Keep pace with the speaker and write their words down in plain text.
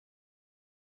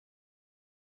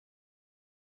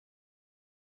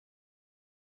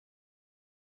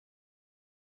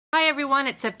Hi everyone,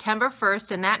 it's September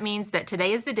 1st and that means that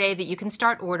today is the day that you can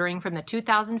start ordering from the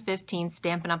 2015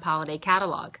 Stampin' Up! Holiday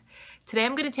Catalog. Today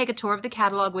I'm going to take a tour of the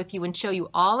catalog with you and show you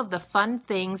all of the fun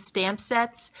things, stamp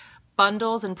sets,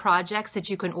 bundles, and projects that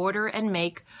you can order and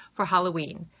make for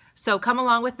Halloween. So come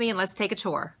along with me and let's take a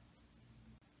tour.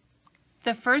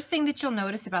 The first thing that you'll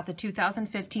notice about the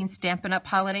 2015 Stampin' Up!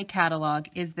 Holiday Catalog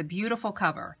is the beautiful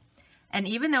cover. And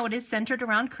even though it is centered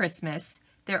around Christmas,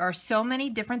 there are so many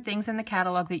different things in the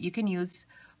catalog that you can use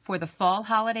for the fall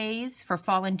holidays, for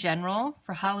fall in general,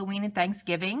 for Halloween and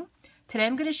Thanksgiving. Today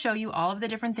I'm going to show you all of the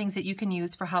different things that you can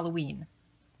use for Halloween.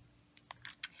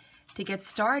 To get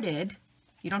started,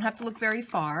 you don't have to look very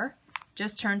far.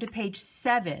 Just turn to page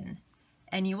 7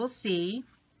 and you will see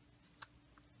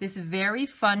this very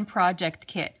fun project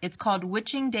kit. It's called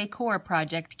Witching Decor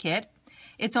Project Kit.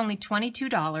 It's only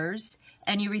 $22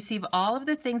 and you receive all of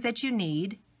the things that you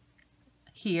need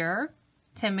here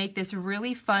to make this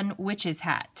really fun witch's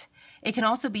hat. It can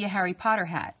also be a Harry Potter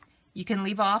hat. You can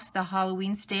leave off the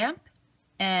Halloween stamp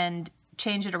and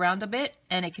change it around a bit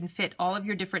and it can fit all of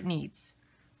your different needs.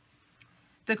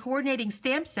 The coordinating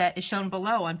stamp set is shown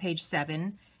below on page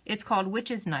 7. It's called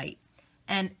Witch's Night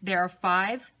and there are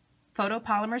 5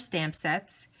 photopolymer stamp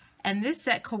sets, and this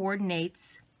set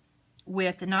coordinates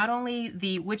with not only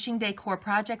the Witching Decor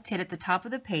Project Kit at the top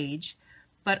of the page,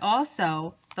 but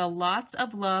also the Lots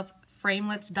of Love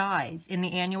Framelits dies in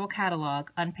the annual catalog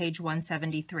on page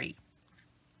 173.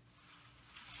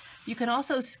 You can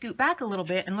also scoot back a little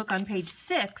bit and look on page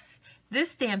 6.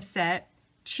 This stamp set,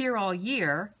 Cheer All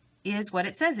Year, is what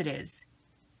it says it is.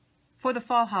 For the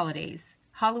fall holidays,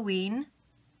 Halloween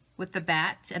with the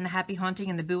bat and the happy haunting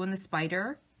and the boo and the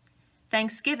spider,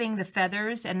 Thanksgiving, the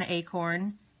feathers and the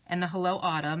acorn and the hello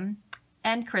autumn,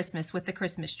 and Christmas with the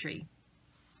Christmas tree.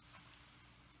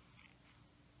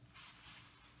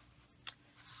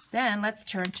 Then let's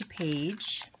turn to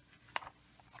page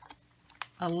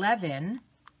 11,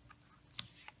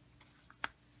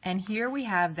 and here we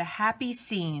have the Happy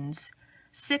Scenes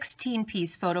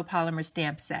 16-piece photopolymer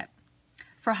stamp set.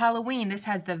 For Halloween, this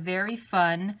has the very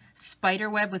fun spider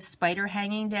web with spider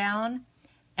hanging down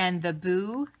and the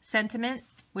boo sentiment,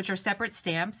 which are separate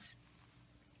stamps,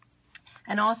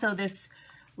 and also this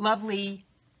lovely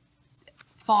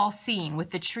fall scene with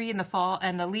the tree in the fall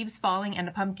and the leaves falling and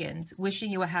the pumpkins,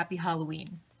 wishing you a happy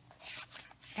Halloween.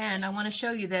 And I want to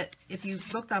show you that if you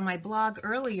looked on my blog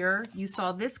earlier, you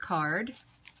saw this card,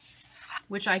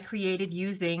 which I created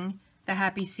using the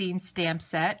Happy Scenes stamp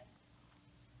set.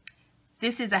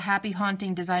 This is a Happy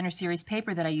Haunting Designer Series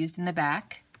paper that I used in the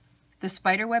back, the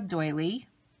spiderweb doily,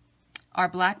 our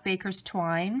black baker's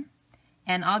twine,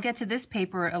 and I'll get to this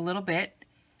paper a little bit.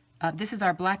 This is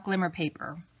our black glimmer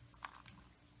paper.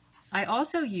 I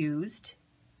also used,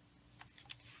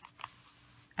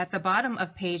 at the bottom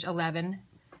of page 11,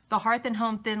 the Hearth and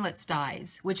Home Thinlits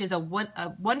dies, which is a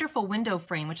wonderful window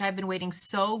frame, which I've been waiting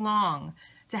so long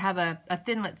to have a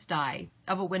Thinlits die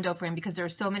of a window frame because there are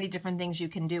so many different things you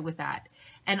can do with that.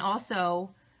 And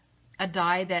also a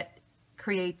die that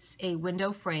creates a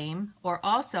window frame or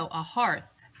also a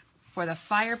hearth for the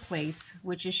fireplace,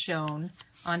 which is shown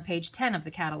on page 10 of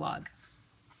the catalog.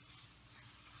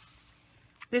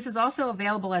 This is also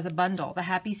available as a bundle, the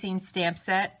Happy Scenes stamp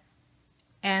set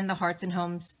and the Hearth and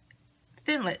Home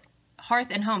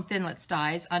Thinlits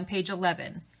dies on page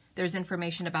 11. There's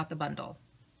information about the bundle.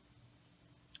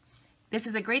 This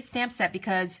is a great stamp set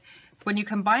because when you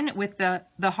combine it with the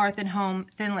Hearth and Home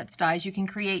Thinlits dies, you can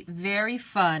create very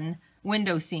fun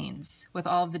window scenes with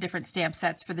all of the different stamp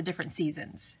sets for the different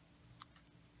seasons.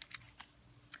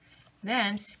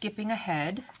 Then, skipping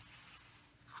ahead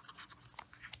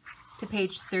to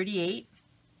page 38,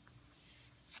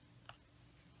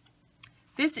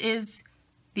 this is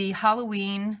the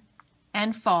Halloween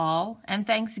and Fall and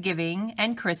Thanksgiving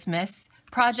and Christmas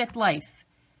Project Life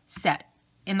set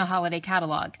in the holiday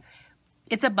catalog.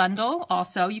 It's a bundle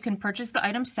also. You can purchase the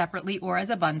items separately or as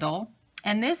a bundle.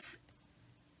 And this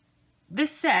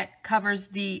set covers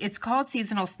it's called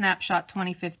Seasonal Snapshot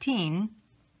 2015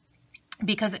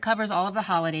 because it covers all of the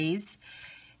holidays,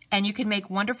 and you can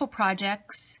make wonderful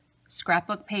projects,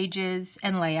 scrapbook pages,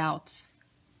 and layouts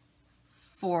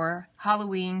for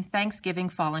Halloween, Thanksgiving,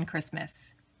 Fall, and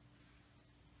Christmas.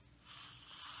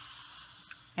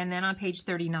 And then on page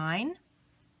 39,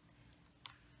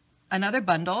 another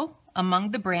bundle,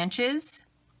 Among the Branches,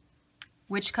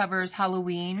 which covers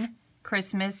Halloween,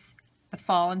 Christmas, the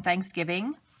Fall, and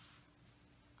Thanksgiving.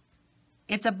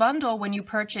 It's a bundle when you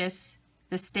purchase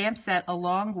the stamp set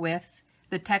along with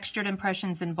the Textured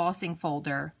Impressions Embossing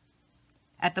folder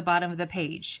at the bottom of the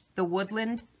page. The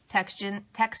Woodland Textured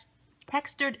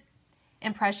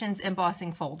Impressions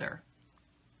embossing folder.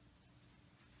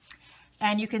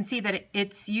 And you can see that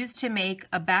it's used to make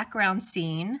a background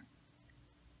scene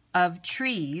of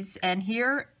trees. And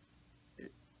here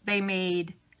they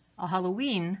made a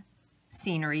Halloween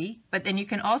scenery, but then you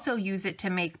can also use it to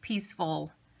make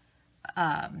peaceful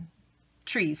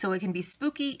trees. So it can be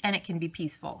spooky and it can be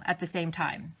peaceful at the same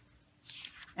time.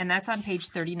 And that's on page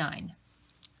 39.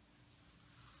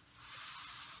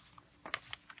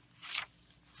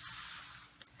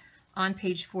 On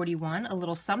page 41, a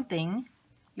little something.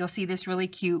 You'll see this really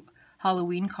cute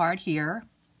Halloween card here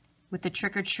with the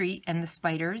trick or treat and the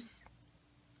spiders.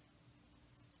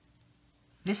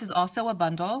 This is also a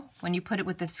bundle when you put it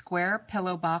with the square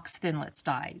pillow box Thinlits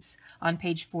dies on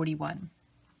page 41.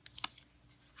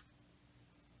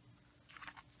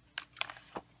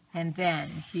 And then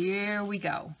here we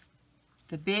go,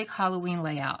 the big Halloween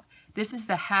layout. This is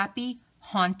the Happy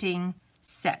Haunting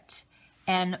set.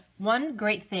 And one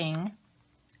great thing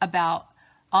about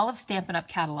all of Stampin' Up!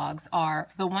 Catalogs are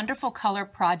the wonderful color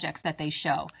projects that they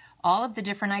show. All of the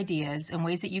different ideas and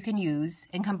ways that you can use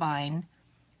and combine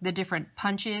the different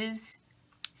punches,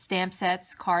 stamp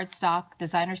sets, cardstock,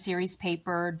 designer series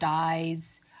paper,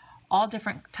 dies, all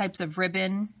different types of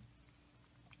ribbon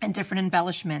and different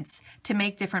embellishments to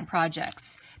make different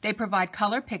projects. They provide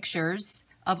color pictures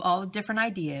of all different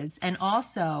ideas and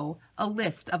also a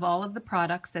list of all of the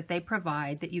products that they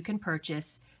provide that you can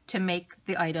purchase to make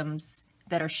the items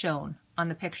that are shown on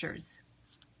the pictures.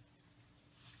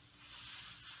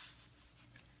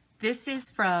 This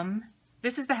is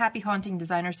the Happy Haunting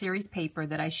Designer Series paper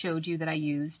that I showed you that I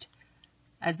used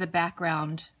as the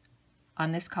background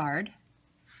on this card.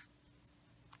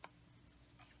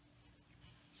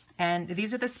 And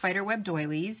these are the spiderweb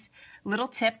doilies. Little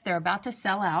tip, they're about to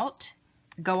sell out.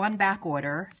 Go on back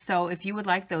order. So if you would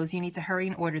like those, you need to hurry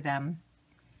and order them.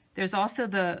 There's also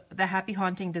the Happy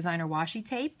Haunting Designer washi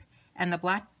tape and the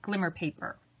black glimmer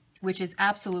paper, which is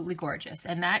absolutely gorgeous.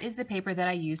 And that is the paper that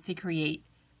I used to create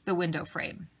the window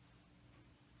frame.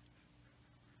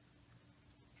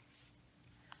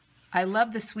 I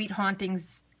love the Sweet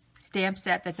Hauntings stamp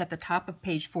set that's at the top of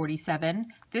page 47.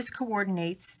 This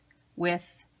coordinates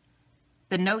with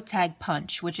the note tag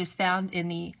punch, which is found in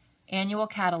the annual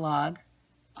catalog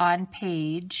on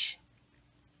page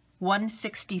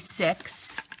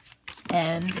 166.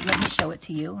 And let me show it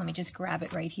to you. Let me just grab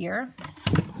it right here.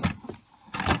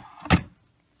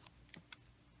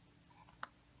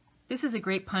 This is a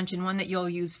great punch and one that you'll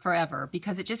use forever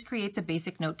because it just creates a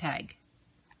basic note tag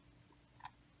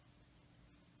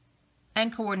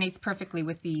and coordinates perfectly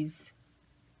with these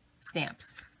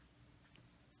stamps.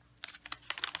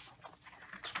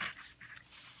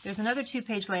 There's another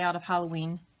 2-page layout of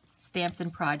Halloween stamps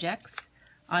and projects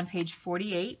on page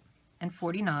 48 and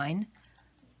 49.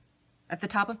 At the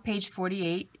top of page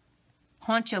 48,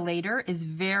 Haunt Ya Later is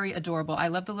very adorable. I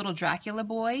love the little Dracula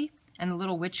boy and the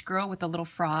little witch girl with the little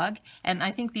frog. And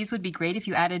I think these would be great if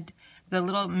you added the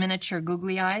little miniature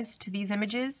googly eyes to these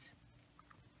images.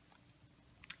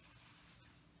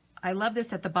 I love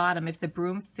this at the bottom. If the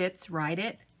broom fits, ride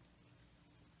it.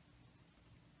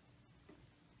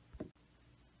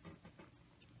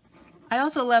 I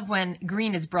also love when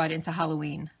green is brought into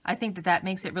Halloween. I think that that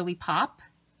makes it really pop.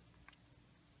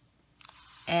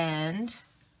 And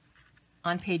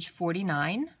on page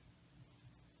 49,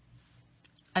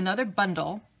 another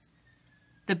bundle,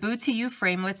 the Boo to You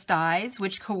Framelits dies,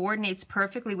 which coordinates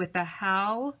perfectly with the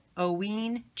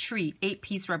Halloween Treat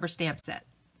 8-piece rubber stamp set.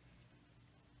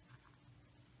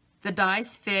 The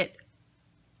dies fit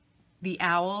the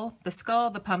owl, the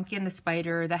skull, the pumpkin, the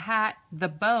spider, the hat, the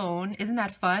bone. Isn't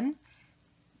that fun?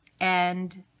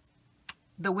 And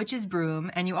the witch's broom.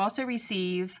 And you also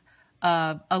receive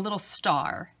a little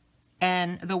star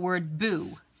and the word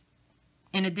boo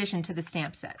in addition to the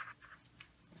stamp set.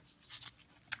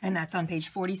 And that's on page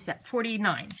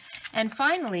 49. And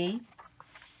finally,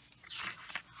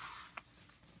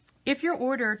 if your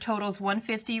order totals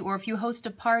 $150 or if you host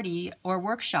a party or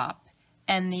workshop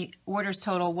and the orders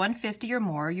total $150 or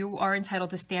more, you are entitled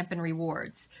to Stampin'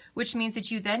 Rewards, which means that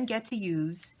you then get to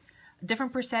use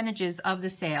different percentages of the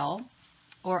sale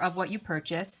or of what you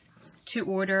purchase to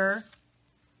order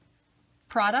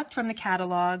product from the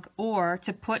catalog or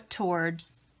to put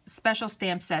towards special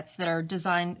stamp sets that are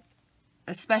designed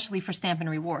especially for Stampin'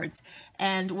 Rewards.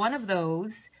 And one of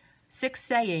those, 6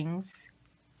 Sayings,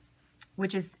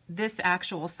 which is this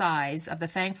actual size of the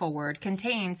thankful word,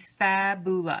 contains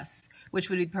fabulous, which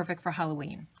would be perfect for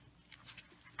Halloween.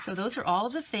 So those are all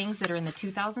of the things that are in the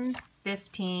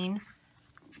 2015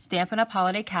 Stampin' Up!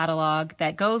 Holiday Catalog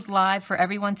that goes live for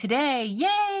everyone today.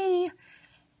 Yay!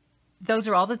 Those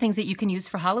are all the things that you can use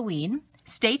for Halloween.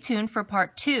 Stay tuned for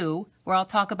part 2, where I'll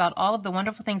talk about all of the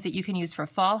wonderful things that you can use for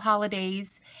fall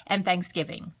holidays and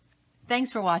Thanksgiving.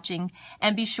 Thanks for watching,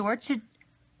 and be sure to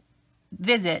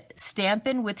visit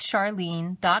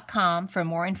stampinwithcharlene.com for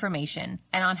more information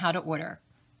and on how to order.